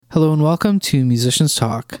Hello and welcome to Musicians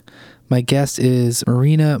Talk. My guest is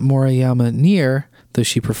Marina Morayama Neer, though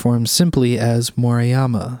she performs simply as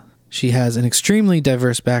Morayama. She has an extremely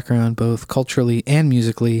diverse background, both culturally and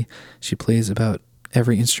musically. She plays about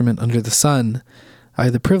every instrument under the sun. I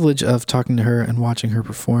had the privilege of talking to her and watching her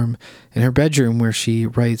perform in her bedroom where she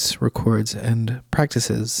writes, records, and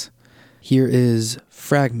practices. Here is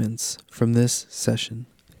fragments from this session.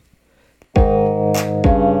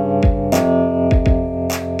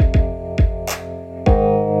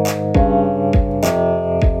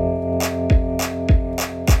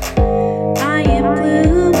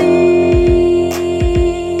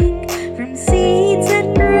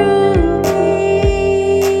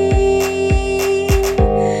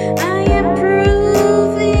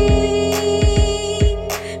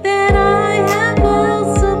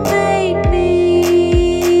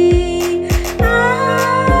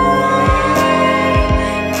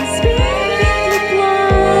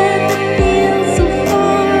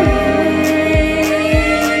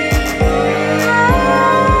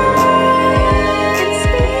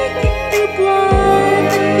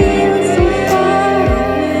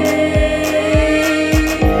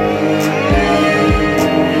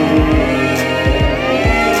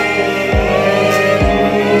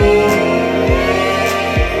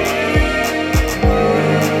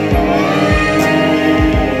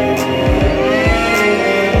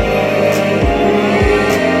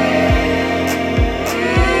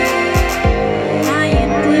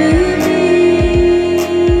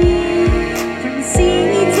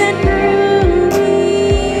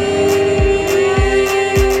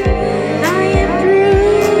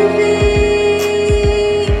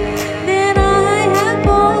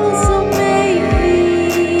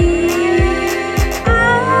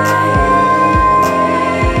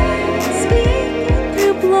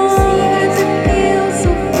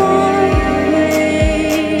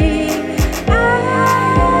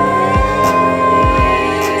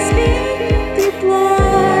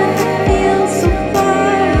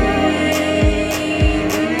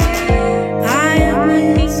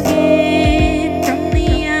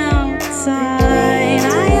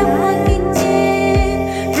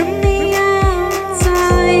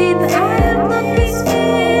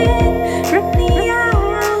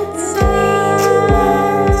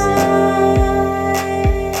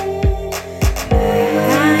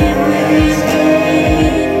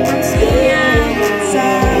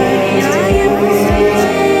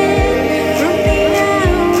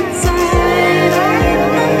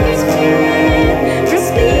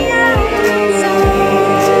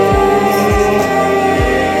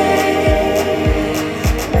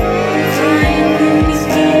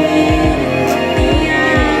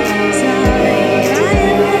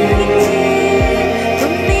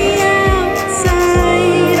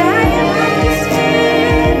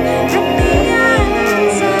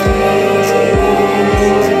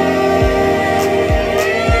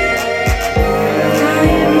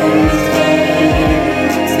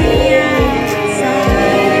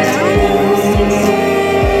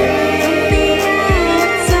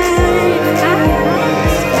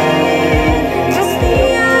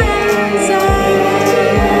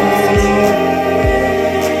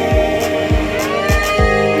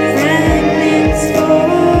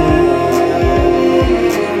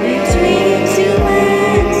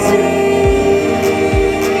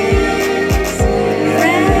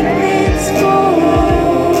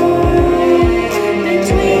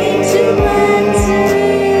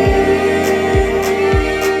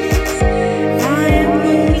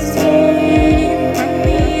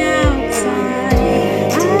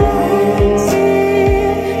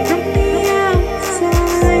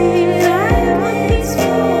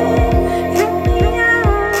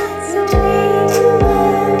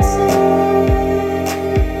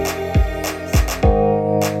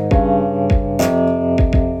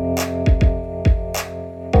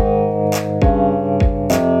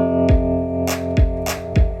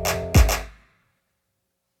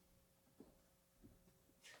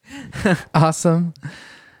 Awesome.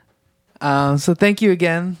 So thank you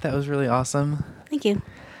again. That was really awesome. Thank you.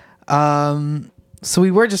 So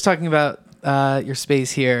we were just talking about your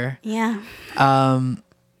space here. Yeah.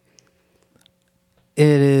 It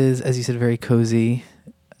is, as you said, very cozy,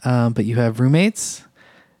 but you have roommates.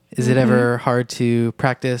 Is it ever hard to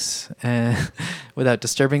practice without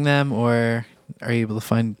disturbing them, or are you able to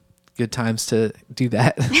find good times to do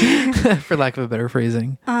that, for lack of a better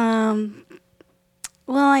phrasing?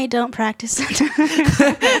 Well, I don't practice.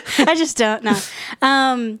 I just don't know.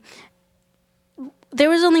 There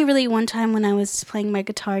was only really one time when I was playing my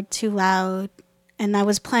guitar too loud, and I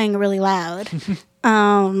was playing really loud.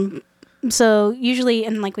 So usually,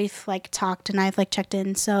 and like we've like talked and I've like checked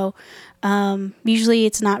in. So usually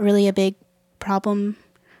it's not really a big problem.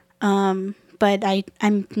 But I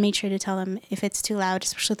made sure to tell them if it's too loud,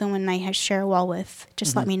 especially the one I share a wall with,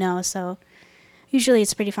 just let me know. So usually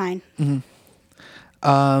it's pretty fine. You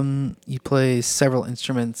play several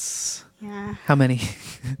instruments. Yeah. How many?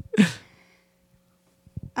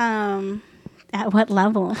 At what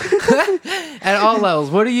level? At all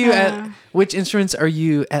levels. What are you at? Which instruments are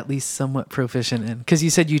you at least somewhat proficient in? Because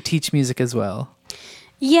you said you teach music as well.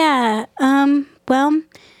 Yeah. Well,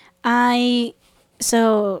 I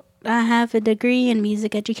have a degree in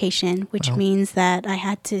music education, which means that I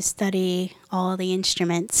had to study all the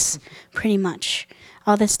instruments, pretty much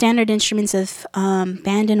all the standard instruments of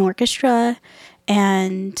band and orchestra,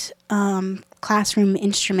 and classroom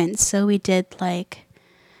instruments. So we did like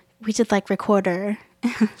recorder.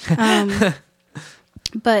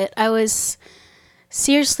 But I was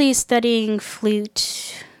seriously studying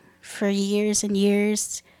flute for years and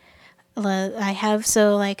years.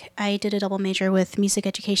 I did a double major with music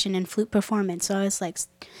education and flute performance. So I was like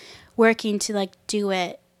working to like do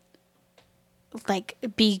it, like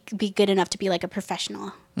be good enough to be like a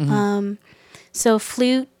professional. So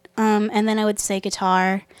flute, and then I would say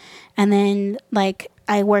guitar, and then like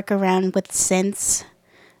I work around with synths,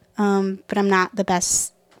 but I'm not the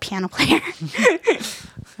best piano player.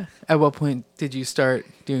 At what point did you start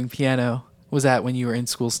doing piano? Was that when you were in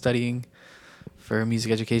school studying for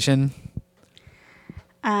music education?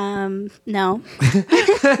 No.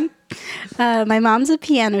 My mom's a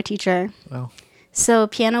piano teacher. Wow. So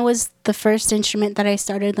piano was the first instrument that I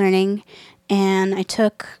started learning, and I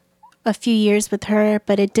took a few years with her,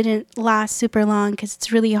 but it didn't last super long because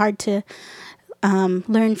it's really hard to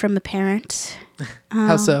learn from a parent.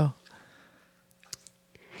 How so?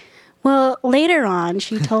 Well, later on,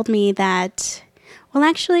 she told me that, well,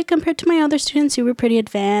 actually, compared to my other students who were pretty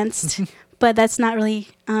advanced, but that's not really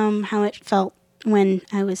how it felt when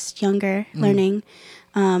I was younger learning.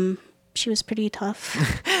 She was pretty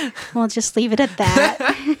tough. We'll just leave it at that.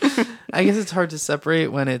 I guess it's hard to separate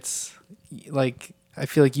when it's like, I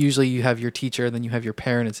feel like usually you have your teacher, then you have your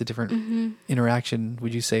parent. It's a different interaction.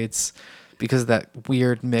 Would you say it's because of that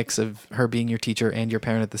weird mix of her being your teacher and your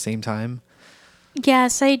parent at the same time?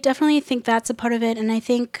 Yes, I definitely think that's a part of it. And I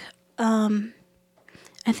think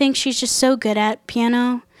she's just so good at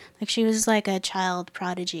piano. Like she was like a child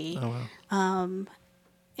prodigy. Oh, wow.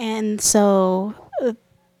 And so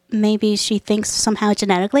maybe she thinks somehow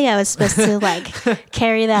genetically I was supposed to like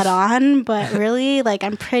carry that on, but really like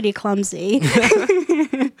I'm pretty clumsy.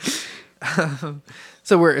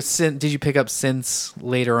 So did you pick up synths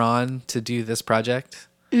later on to do this project?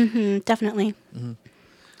 Definitely.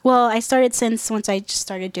 Well, I started synths once I just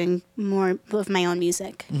started doing more of my own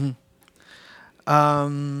music.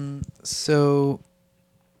 So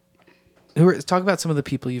talk about some of the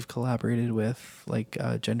people you've collaborated with, like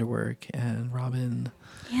Genderwork and Robin.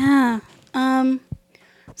 Yeah.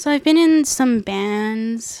 So I've been in some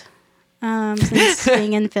bands since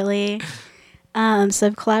being in Philly. So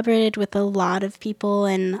I've collaborated with a lot of people,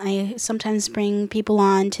 and I sometimes bring people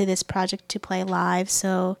on to this project to play live.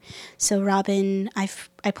 So Robin, I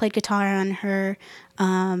played guitar on her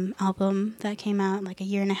album that came out like a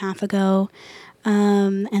year and a half ago.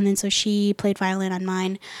 And then so she played violin on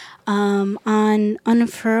mine. On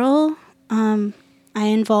Unfurl, I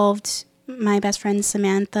involved my best friends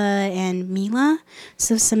Samantha and Mila.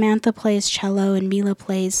 So Samantha plays cello and Mila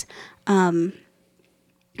plays viola.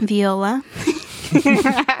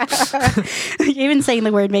 Even saying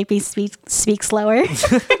the word make me speak slower.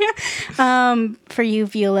 For you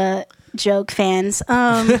viola joke fans.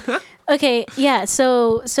 Okay, yeah.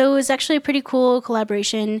 So it was actually a pretty cool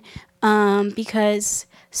collaboration because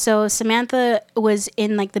Samantha was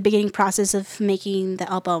in like the beginning process of making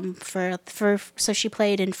the album so she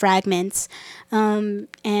played in fragments,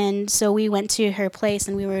 and so we went to her place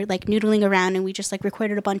and we were like noodling around and we just like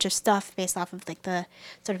recorded a bunch of stuff based off of like the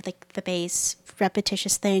sort of like the bass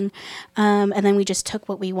repetitious thing, and then we just took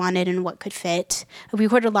what we wanted and what could fit. We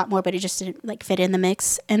recorded a lot more, but it just didn't like fit in the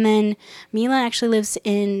mix. And then Mila actually lives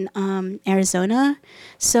in Arizona,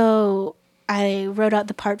 so I wrote out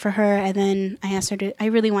the part for her, and then I asked her I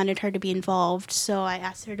really wanted her to be involved, so I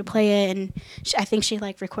asked her to play it, and I think she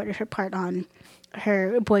like recorded her part on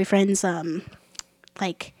her boyfriend's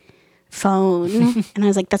like phone, and I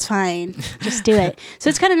was like, that's fine, just do it. So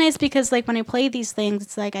it's kind of nice because like when I play these things,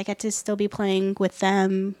 it's like I get to still be playing with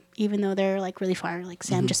them, even though they're like really far. Like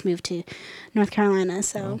Sam just moved to North Carolina,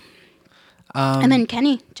 so. And then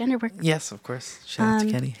Kenny, Genderwork. Yes, of course. Shout out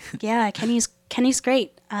to Kenny. Yeah, Kenny's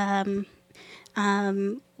great.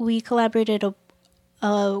 We collaborated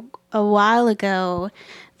a while ago,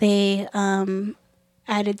 they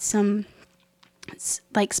added some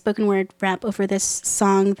like spoken word rap over this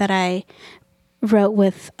song that I wrote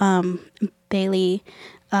with Bailey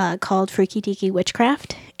called Freaky Deaky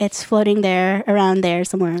Witchcraft. It's floating there around there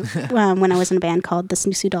somewhere when I was in a band called the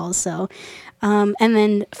Snoo Dolls. So, and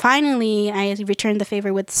then finally I returned the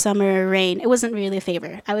favor with Summer Rain. It wasn't really a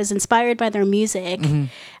favor. I was inspired by their music. Mm-hmm.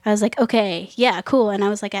 I was like, okay, yeah, cool. And I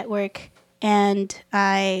was like at work and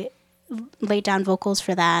I laid down vocals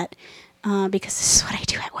for that. Because this is what I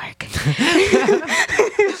do at work.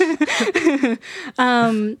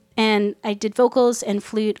 And I did vocals and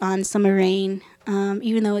flute on Summer Rain,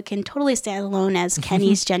 even though it can totally stand alone as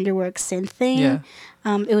Kenny's Genderworks synth thing. Yeah.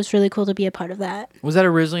 It was really cool to be a part of that. Was that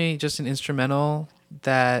originally just an instrumental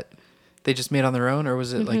that they just made on their own, or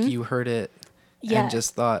was it like you heard it Yeah. and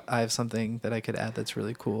just thought, I have something that I could add that's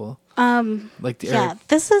really cool? Like the Yeah,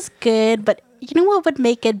 this is good, but you know what would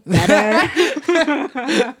make it better?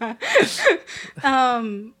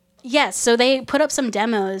 Yes, so they put up some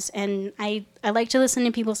demos, and I like to listen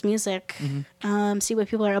to people's music, see what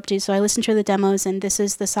people are up to. So I listened to the demos, and this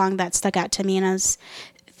is the song that stuck out to me, and I was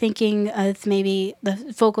thinking of maybe the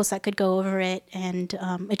vocals that could go over it, and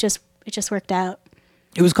it just worked out.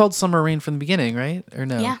 It was called Summer Rain from the beginning, right? Or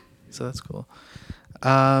no? Yeah. So that's cool.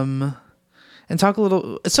 And talk a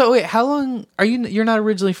little. So wait, how long are you? You're not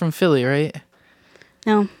originally from Philly, right?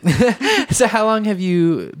 No. So how long have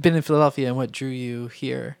you been in Philadelphia, and what drew you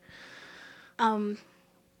here?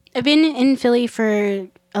 I've been in Philly for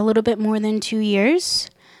a little bit more than 2 years,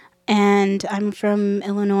 and I'm from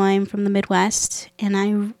Illinois. I'm from the Midwest, and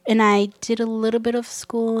I did a little bit of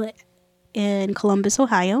school in Columbus,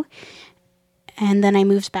 Ohio, and then I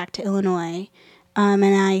moved back to Illinois. And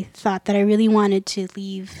I thought that I really wanted to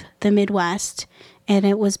leave the Midwest, and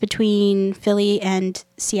it was between Philly and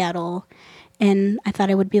Seattle. And I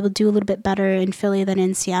thought I would be able to do a little bit better in Philly than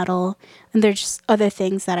in Seattle. And there's just other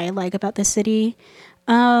things that I like about the city.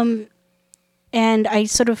 And I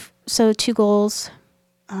so 2 goals.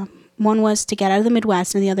 One was to get out of the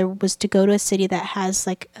Midwest, and the other was to go to a city that has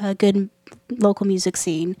like a good local music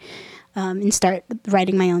scene, and start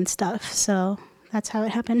writing my own stuff. So that's how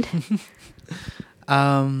it happened.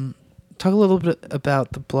 Talk a little bit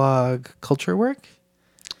about the blog Culture Work.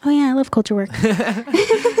 Oh yeah, I love Culture Work.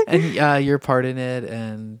 And your part in it,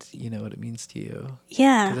 and you know what it means to you.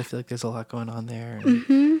 Yeah. Because I feel like there's a lot going on there.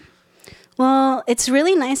 And Well, it's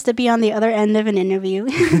really nice to be on the other end of an interview.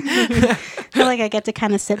 I feel like I get to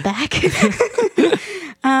kind of sit back.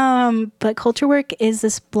 But Culture Work is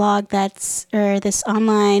this blog this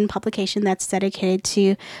online publication that's dedicated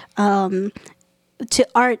to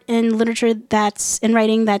art and literature and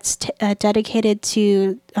writing that's dedicated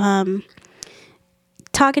to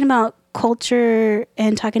talking about culture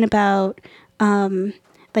and talking about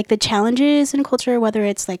like the challenges in culture, whether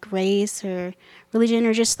it's like race or religion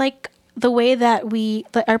or just like the way that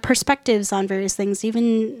our perspectives on various things,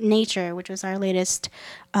 even nature, which was our latest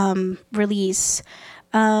release.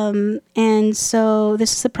 And so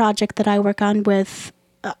this is a project that I work on with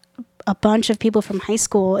a bunch of people from high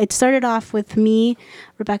school. It started off with me,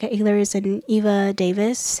 Rebecca Ehlers, and Eva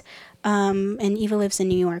Davis. And Eva lives in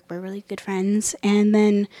New York. We're really good friends. And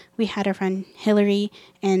then we had our friend Hillary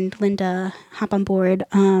and Linda hop on board.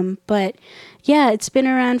 But yeah, it's been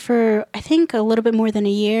around for, I think, a little bit more than a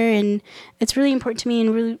year. And it's really important to me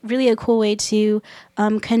and really, really a cool way to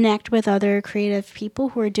connect with other creative people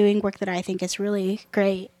who are doing work that I think is really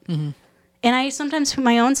great. Mm-hmm. And I sometimes put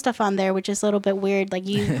my own stuff on there, which is a little bit weird. Like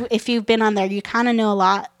if you've been on there, you kind of know a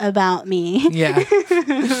lot about me. yeah.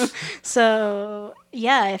 So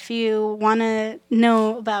yeah, if you want to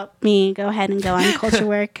know about me, go ahead and go on Culture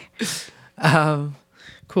Work.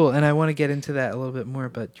 Cool. And I want to get into that a little bit more,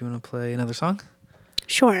 but do you want to play another song?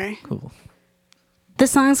 Sure. Cool. The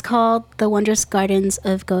song's called The Wondrous Gardens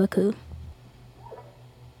of Goaku.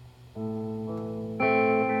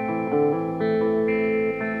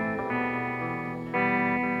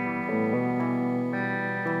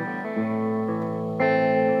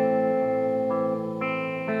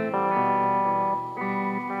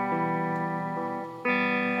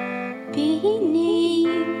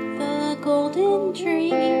 Beneath the golden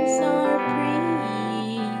trees are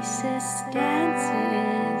priestess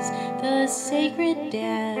dances, the sacred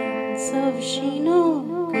dance of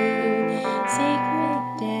Shinobu,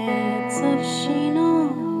 sacred dance of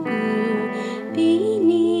Shinobu.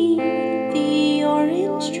 Beneath the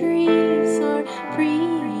orange trees are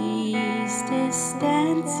priestess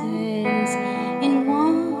dances in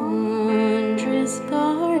wondrous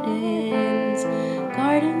gardens,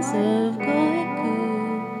 gardens of Goeku.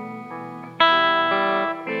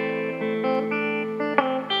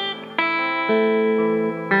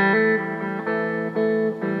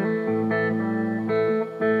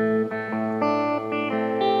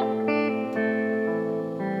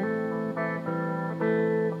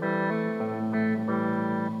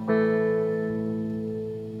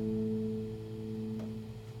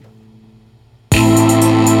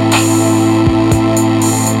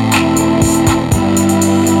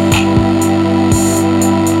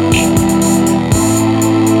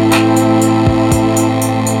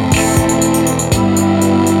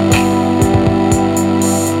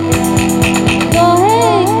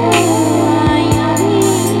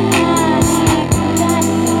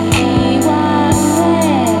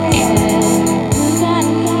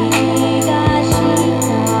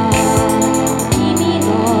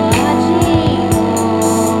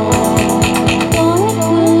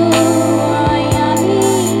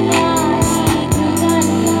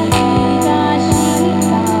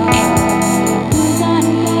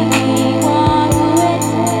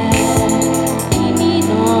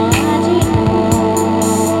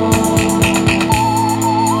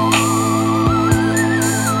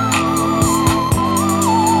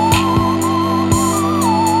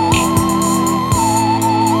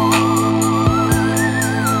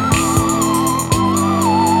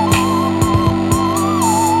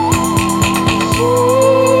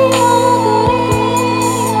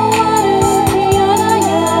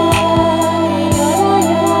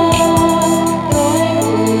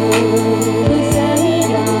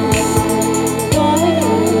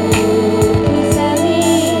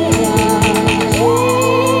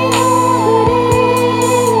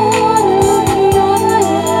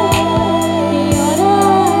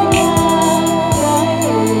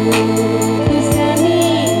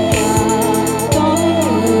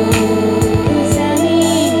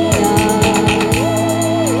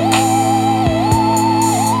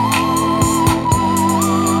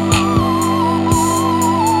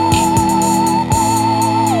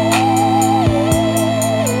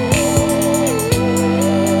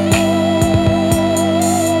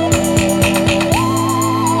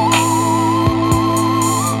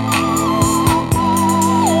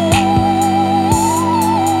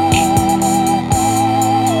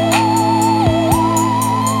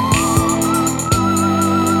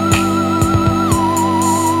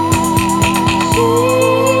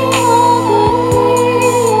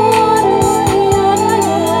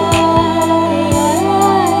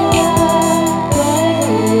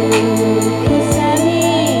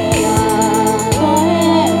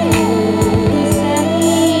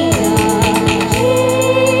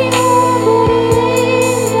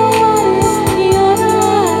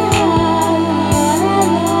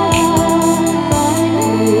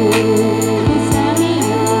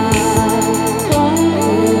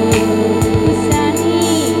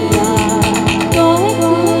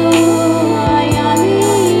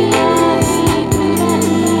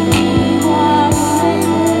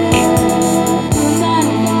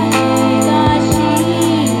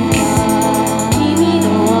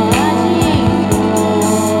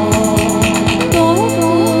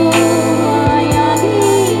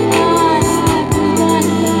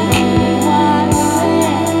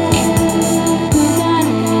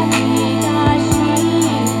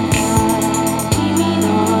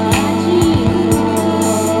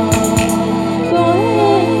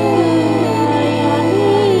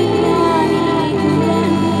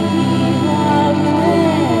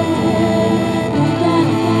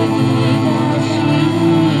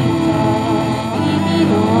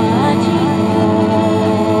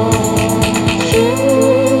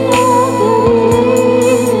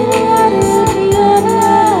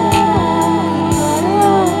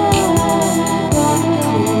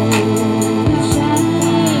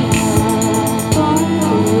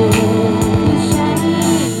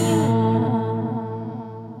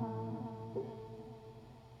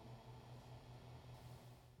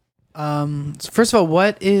 So first of all,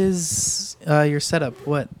 what is your setup?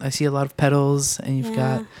 What I see a lot of pedals, and you've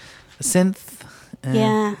got a synth.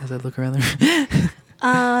 And as I look around there.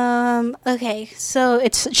 Okay, so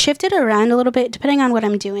it's shifted around a little bit depending on what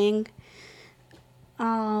I'm doing.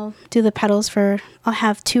 I'll do the pedals I'll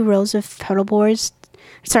have 2 rows of pedal boards.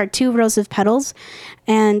 Sorry, 2 rows of pedals,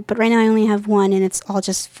 but right now I only have 1, and it's all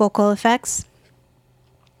just vocal effects.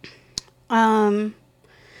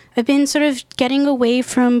 I've been sort of getting away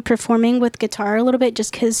from performing with guitar a little bit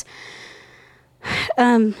just because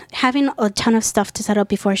having a ton of stuff to set up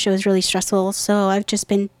before a show is really stressful. So I've just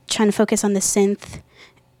been trying to focus on the synth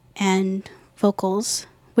and vocals,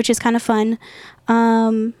 which is kind of fun.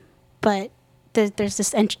 But there's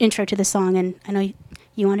this intro to the song, and I know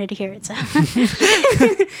you wanted to hear it. So,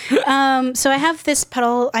 so I have this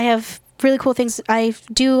pedal. I have really cool things. I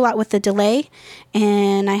do a lot with the delay,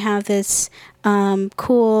 and I have this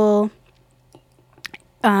cool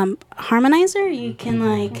harmonizer. You can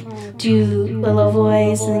like do a low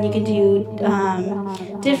voice, and then you can do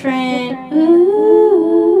different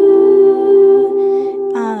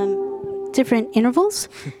intervals.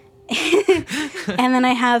 And then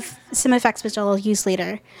I have some effects which I'll use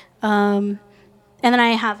later. And then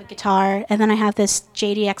I have a guitar, and then I have this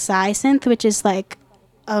JDXI synth, which is like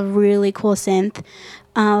a really cool synth.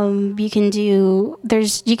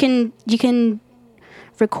 You can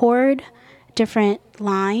record different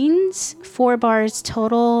lines, 4 bars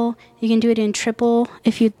total. You can do it in triple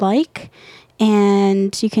if you'd like,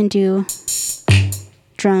 and you can do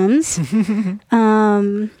drums.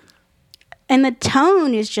 And the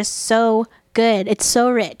tone is just so good. It's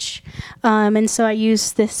so rich. And so I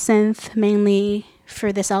use this synth mainly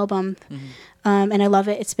for this album. And I love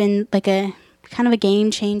it. It's been like a kind of a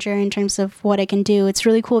game changer in terms of what I can do. It's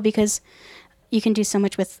really cool because you can do so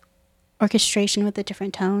much with orchestration with the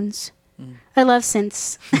different tones. I love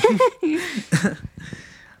synths.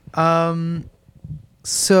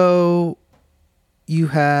 So you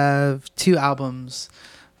have 2 albums,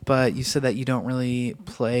 but you said that you don't really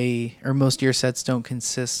play, or most of your sets don't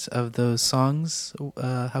consist of those songs.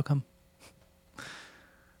 How come?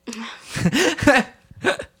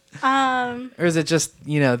 Or is it just,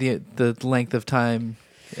 the length of time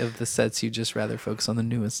of the sets, you just rather focus on the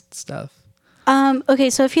newest stuff?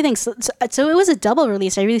 Okay, so a few things. So it was a double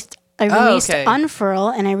release. I released Unfurl,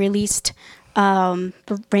 and I released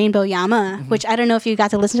Rainbow Yama, which I don't know if you got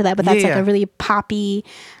to listen to that, but that's like a really poppy,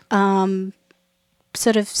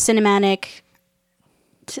 sort of cinematic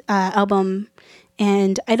album.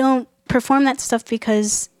 And I don't perform that stuff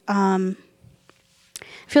because I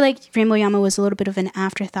feel like Rainbow Yama was a little bit of an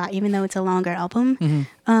afterthought, even though it's a longer album.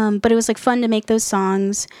 But it was like fun to make those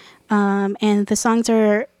songs. And the songs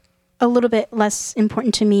are a little bit less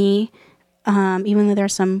important to me, even though there are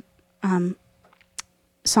some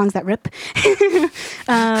songs that rip.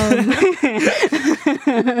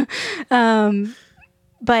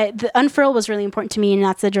 But the Unfurl was really important to me, and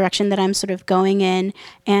that's the direction that I'm sort of going in.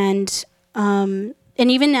 And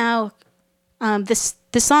even now, this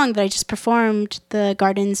song that I just performed, The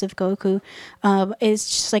Gardens of Goku, is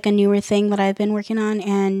just like a newer thing that I've been working on.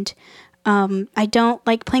 And I don't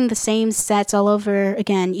like playing the same sets all over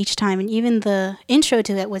again each time. And even the intro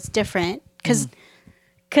to it was different because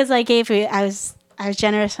I was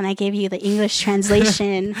generous when I gave you the English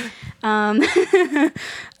translation.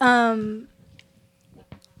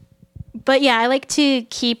 But yeah, I like to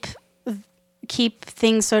keep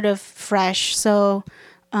things sort of fresh. So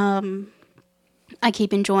I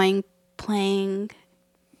keep enjoying playing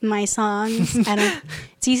my songs.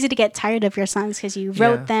 It's easy to get tired of your songs because you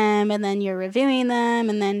wrote them and then you're reviewing them,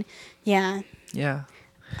 and then yeah.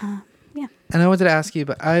 And I wanted to ask you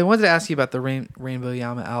about the Rainbow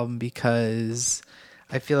Yama album because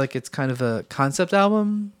I feel like it's kind of a concept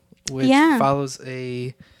album which follows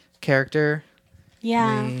a character.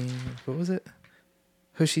 Yeah. Named, what was it?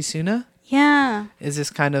 Hoshisuna? Yeah. Is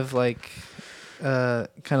this kind of like a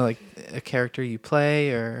character you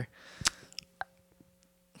play, or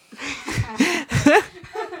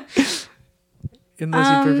unless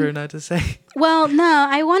you prefer not to say? Well, no,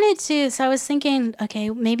 I wanted to. So I was thinking,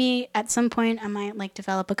 okay, maybe at some point I might like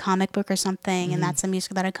develop a comic book or something, and that's the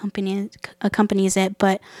music that accompanies it.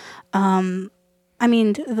 But I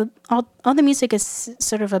mean, all the music is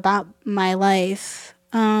sort of about my life,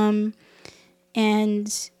 and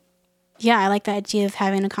yeah, I like the idea of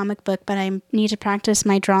having a comic book, but I need to practice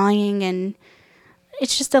my drawing, and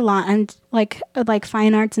it's just a lot. And like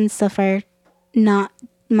fine arts and stuff are not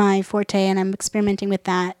my forte, and I'm experimenting with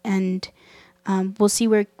that, and we'll see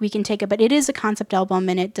where we can take it. But it is a concept album,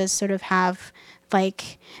 and it does sort of have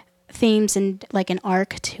like themes and like an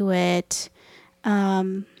arc to it.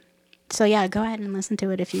 So yeah, go ahead and listen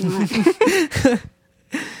to it if you want.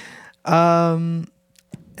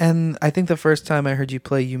 And I think the first time I heard you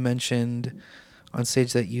play, you mentioned on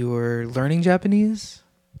stage that you were learning Japanese,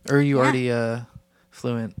 or are you already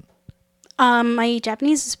fluent? My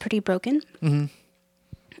Japanese is pretty broken, Mm-hmm.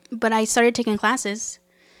 but I started taking classes.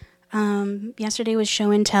 Yesterday was show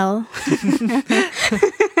and tell.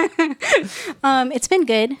 It's been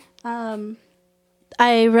good.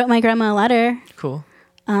 I wrote my grandma a letter, Cool.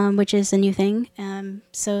 which is a new thing.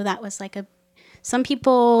 So that was like some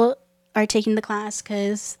people are taking the class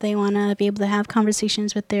because they want to be able to have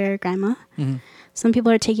conversations with their grandma. Mm-hmm. Some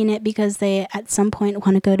people are taking it because they at some point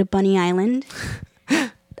want to go to Bunny Island.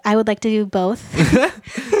 I would like to do both.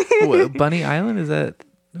 What, Bunny Island? Is that?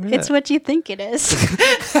 It's what you think it is.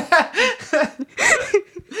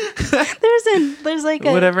 There's like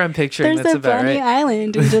a whatever I'm picturing. there's That's a about bunny right.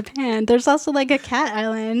 island in Japan. There's also like a cat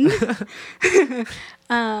island.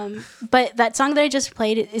 But that song that I just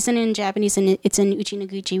played isn't in Japanese, and it's in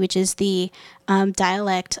Uchi-no-guchi, which is the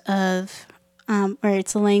dialect of, or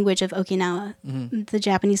it's the language of Okinawa. Mm-hmm. The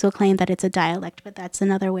Japanese will claim that it's a dialect, but that's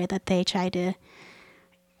another way that they try to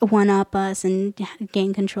one-up us and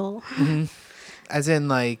gain control. Mm-hmm. As in,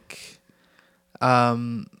 like,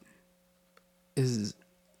 is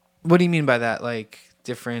what do you mean by that? Like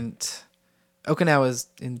different. Okinawa's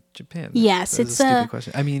in Japan. Yes, That's it's a stupid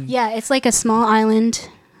question. I mean, yeah, it's like a small island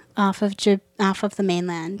off of the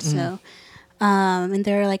mainland. So, and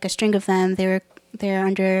there are like a string of them. They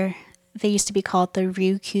used to be called the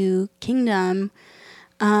Ryukyu Kingdom,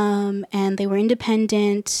 and they were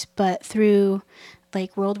independent. But through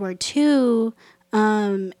like World War II,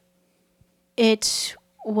 it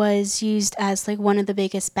was used as like one of the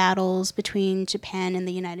biggest battles between Japan and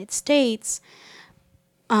the United States.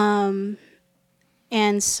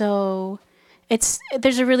 And so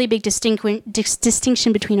there's a really big distinction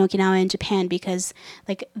between Okinawa and Japan, because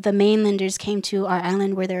like the mainlanders came to our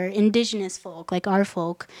island where there are indigenous folk, like our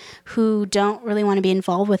folk, who don't really want to be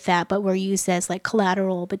involved with that, but were used as like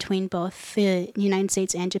collateral between both the United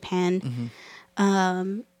States and Japan.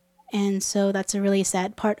 Mm-hmm. And so that's a really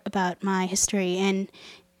sad part about my history. And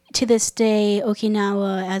to this day,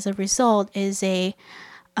 Okinawa, as a result, is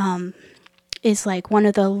like one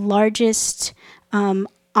of the largest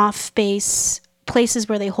off-base places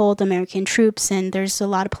where they hold American troops, and there's a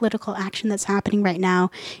lot of political action that's happening right now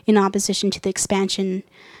in opposition to the expansion.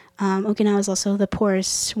 Okinawa is also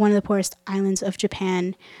one of the poorest islands of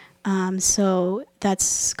Japan, so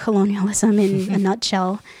that's colonialism in a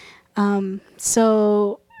nutshell.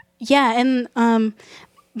 So yeah, and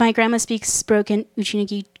my grandma speaks broken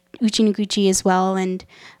Uchi-no-guchi as well, and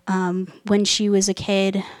when she was a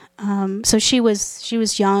kid, so she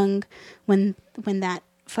was young when that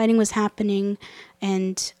fighting was happening,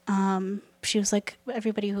 and she was like,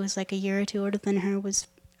 everybody who was like a year or two older than her was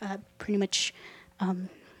pretty much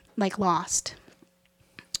like lost.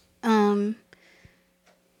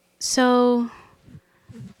 So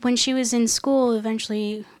when she was in school,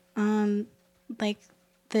 eventually like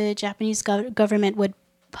the Japanese government would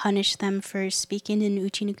punish them for speaking in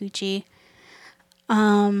Uchi-no-guchi.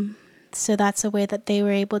 So that's a way that they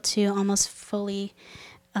were able to almost fully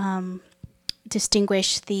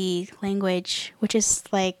distinguish the language, which is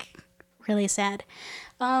like really sad.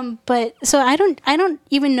 But so I don't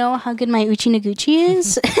even know how good my Uchi-no-guchi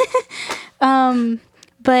is.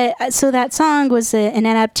 But so that song was an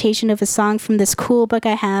adaptation of a song from this cool book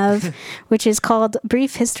I have, which is called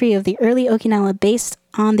Brief History of the Early Okinawa, based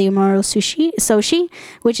on the Amuro Soshi,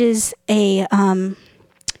 which is a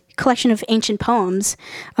collection of ancient poems.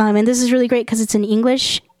 And this is really great because it's in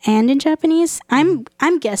English and in Japanese.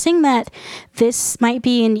 I'm guessing that this might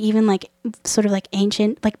be in even like sort of like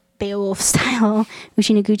ancient, like Beowulf style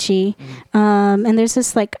Uchi-no-guchi. And there's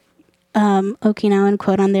this like Okinawan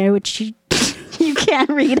quote on there, which you can't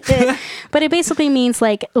read it, but it basically means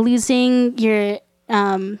like losing your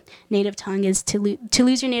native tongue is to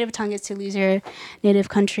lose your native tongue is to lose your native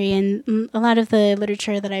country. And a lot of the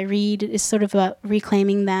literature that I read is sort of about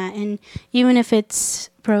reclaiming that. And even if it's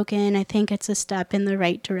broken, I think it's a step in the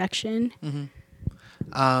right direction. Mm-hmm.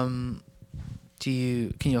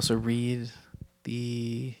 Can you also read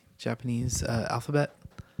the Japanese alphabet?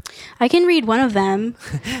 I can read one of them,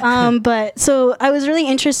 but so I was really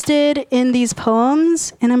interested in these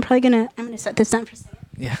poems, and I'm gonna set this down for a second.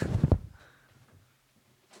 Yeah.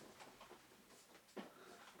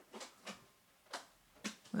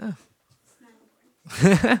 Oh.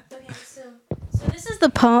 Okay, so this is the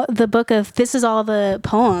book of, this is all the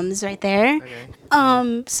poems right there.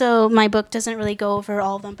 Okay. So my book doesn't really go over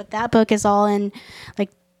all of them, but that book is all in like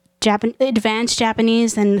advanced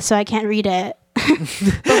Japanese, and so I can't read it.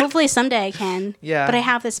 but hopefully someday I can. Yeah. But I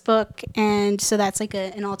have this book, and so that's like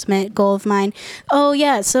an ultimate goal of mine. Oh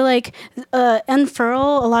yeah, so like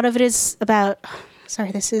Unfurl, a lot of it is about.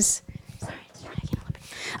 Sorry, this is. Sorry, it's dragging a little bit.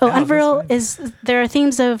 Oh, No, Unfurl that's fine. is there are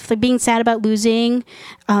themes of like being sad about losing,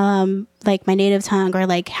 like my native tongue, or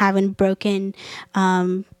like having broken.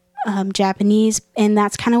 Japanese, and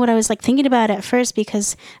that's kind of what I was like thinking about at first,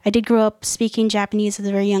 because I did grow up speaking Japanese as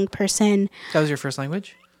a very young person. That was your first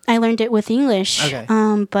language? I learned it with English, Okay.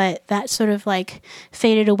 But that sort of like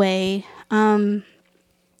faded away. So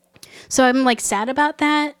I'm like sad about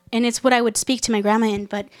that, and it's what I would speak to my grandma in.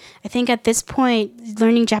 But I think at this point,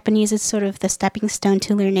 learning Japanese is sort of the stepping stone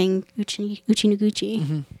to learning uchi no guchi.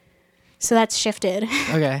 Mm-hmm. So that's shifted.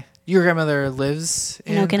 Okay. Your grandmother lives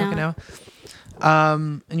in Okinawa.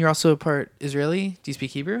 And you're also part Israeli. Do you speak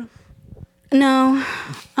Hebrew? No.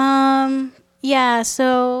 Yeah,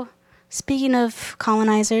 so speaking of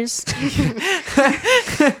colonizers.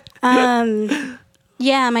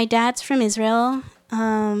 Yeah, my dad's from Israel.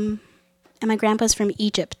 And my grandpa's from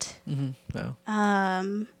Egypt. Mm-hmm. No.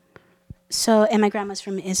 And my grandma's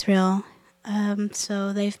from Israel.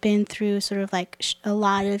 So they've been through sort of like a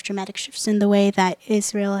lot of dramatic shifts in the way that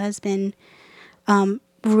Israel has been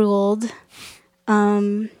ruled.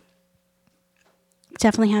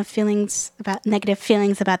 Definitely have negative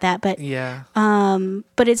feelings about that, but Yeah.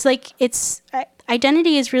 but it's like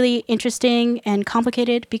identity is really interesting and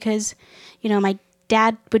complicated, because my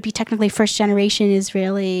dad would be technically first generation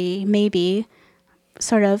Israeli, maybe,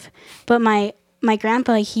 sort of, but my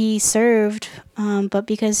grandpa, he served, but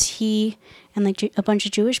because he and like a bunch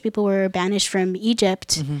of Jewish people were banished from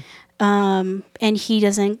Egypt, and he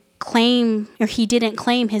didn't claim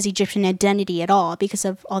his Egyptian identity at all because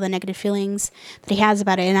of all the negative feelings that he has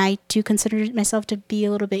about it. And I do consider myself to be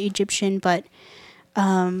a little bit Egyptian, but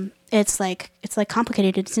it's like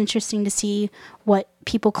complicated. It's interesting to see what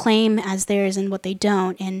people claim as theirs and what they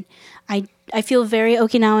don't. And I feel very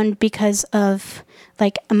Okinawan because of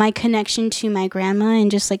like my connection to my grandma,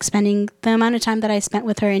 and just like spending the amount of time that I spent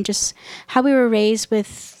with her, and just how we were raised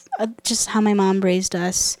with just how my mom raised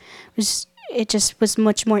us. It just was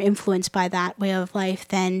much more influenced by that way of life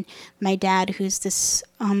than my dad, who's this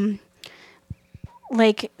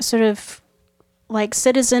like sort of like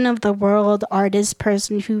citizen of the world artist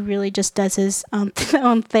person who really just does his own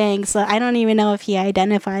thing. So I don't even know if he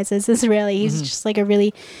identifies as Israeli. He's just like a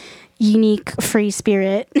really unique free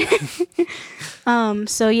spirit.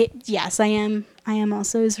 So yes, I am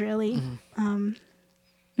also Israeli. That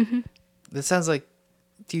sounds like,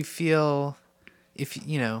 do you feel, if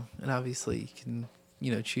and obviously you can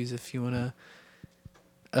choose if you want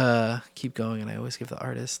to keep going, and I always give the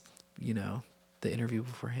artist the interview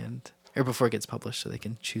beforehand or before it gets published, so they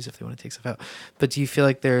can choose if they want to take stuff out. But do you feel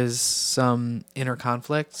like there's some inner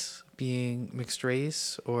conflict being mixed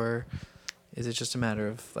race, or is it just a matter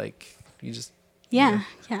of like you just yeah.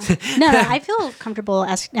 No, I feel comfortable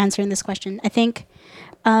answering this question. I think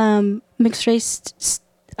mixed race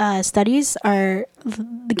studies are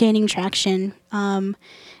gaining traction,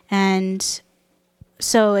 and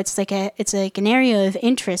so it's like an area of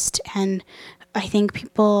interest, and I think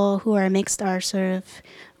people who are mixed are sort of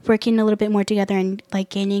working a little bit more together and like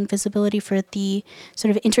gaining visibility for the sort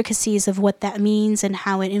of intricacies of what that means and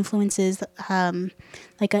how it influences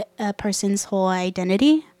like a person's whole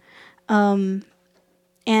identity. And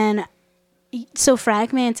so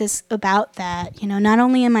Fragments is about that, not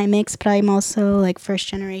only am I mixed, but I'm also like first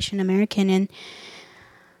generation American, and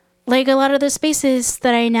like a lot of the spaces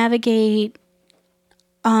that I navigate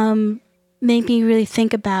make me really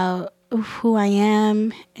think about who I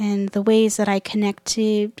am and the ways that I connect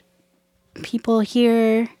to people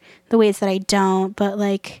here, the ways that I don't. But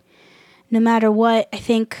like, no matter what, I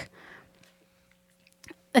think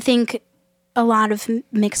a lot of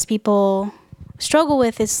mixed people struggle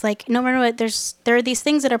with is like, no matter what, there are these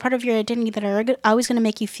things that are part of your identity that are always going to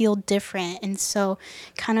make you feel different. And so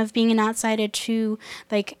kind of being an outsider to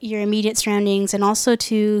like your immediate surroundings, and also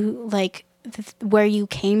to like where you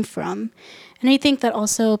came from. And I think that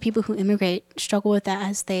also people who immigrate struggle with that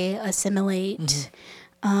as they assimilate.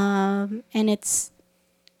 And it's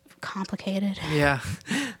complicated. Yeah.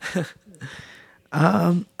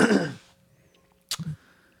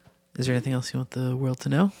 Is there anything else you want the world to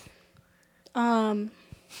know?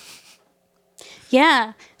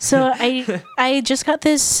 Yeah. So I just got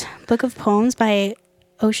this book of poems by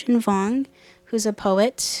Ocean Vuong, who's a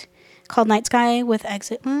poet, called Night Sky with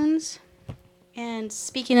Exit Wounds. And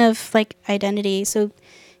speaking of like identity, so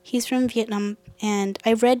he's from Vietnam, and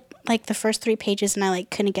I read like the first 3 pages and I like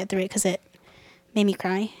couldn't get through it because it made me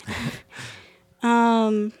cry.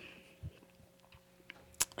 I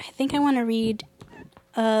think I want to read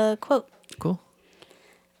a quote. Cool.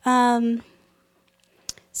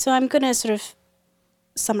 So I'm going to sort of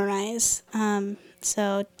summarize.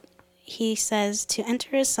 So he says, to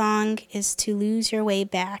enter a song is to lose your way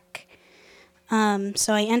back.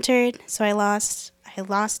 So I entered, so I lost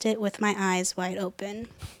it with my eyes wide open.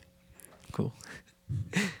 Cool.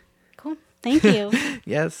 Cool. Thank you.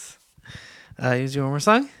 Yes. You do one more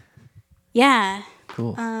song? Yeah.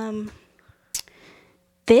 Cool.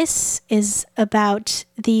 This is about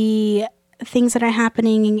the things that are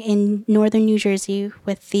happening in northern New Jersey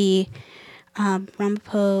with the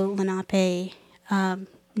Ramapo Lenape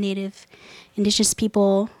native indigenous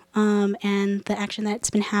people and the action that's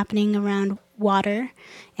been happening around water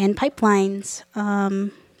and pipelines.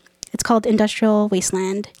 It's called Industrial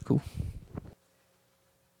Wasteland. Cool.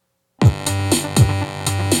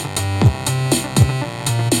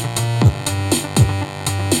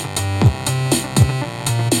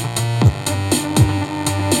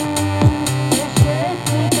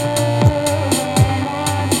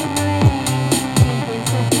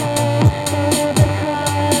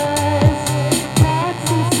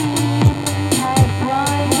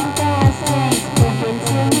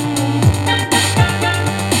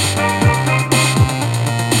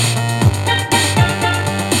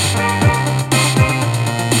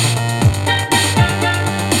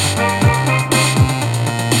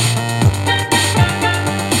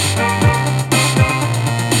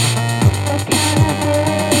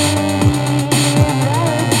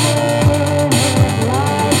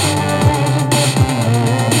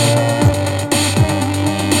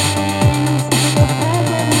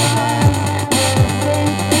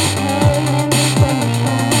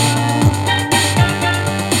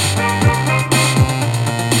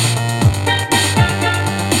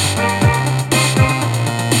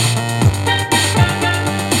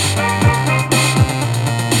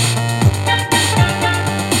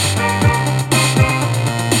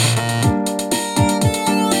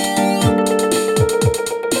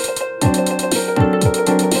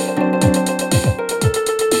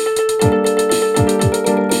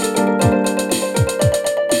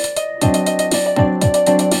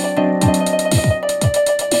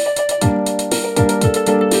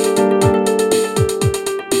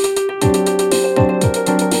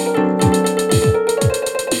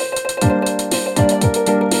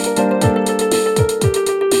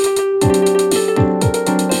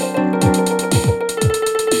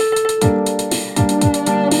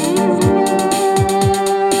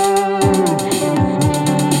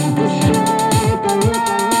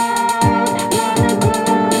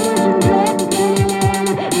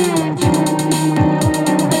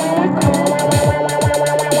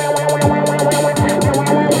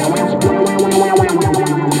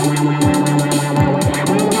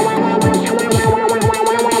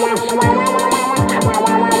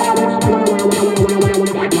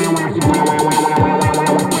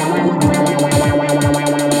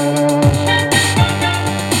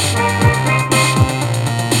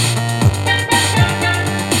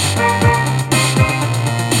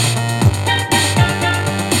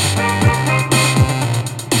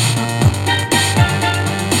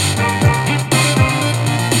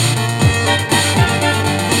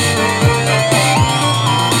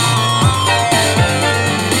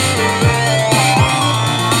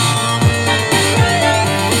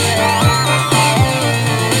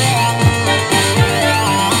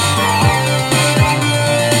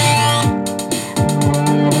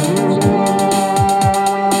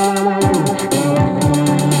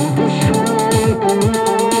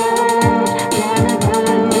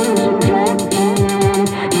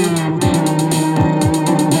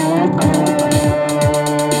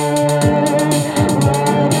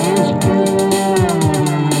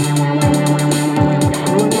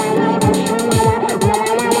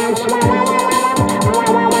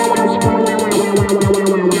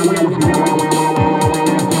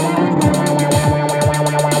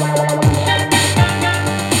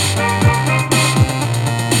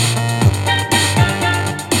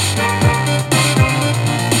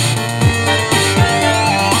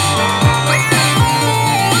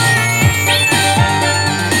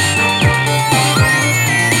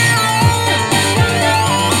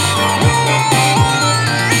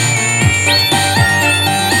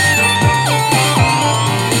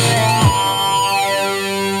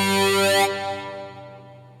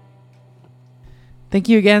 Thank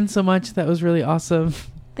you again so much. That was really awesome.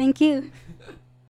 Thank you.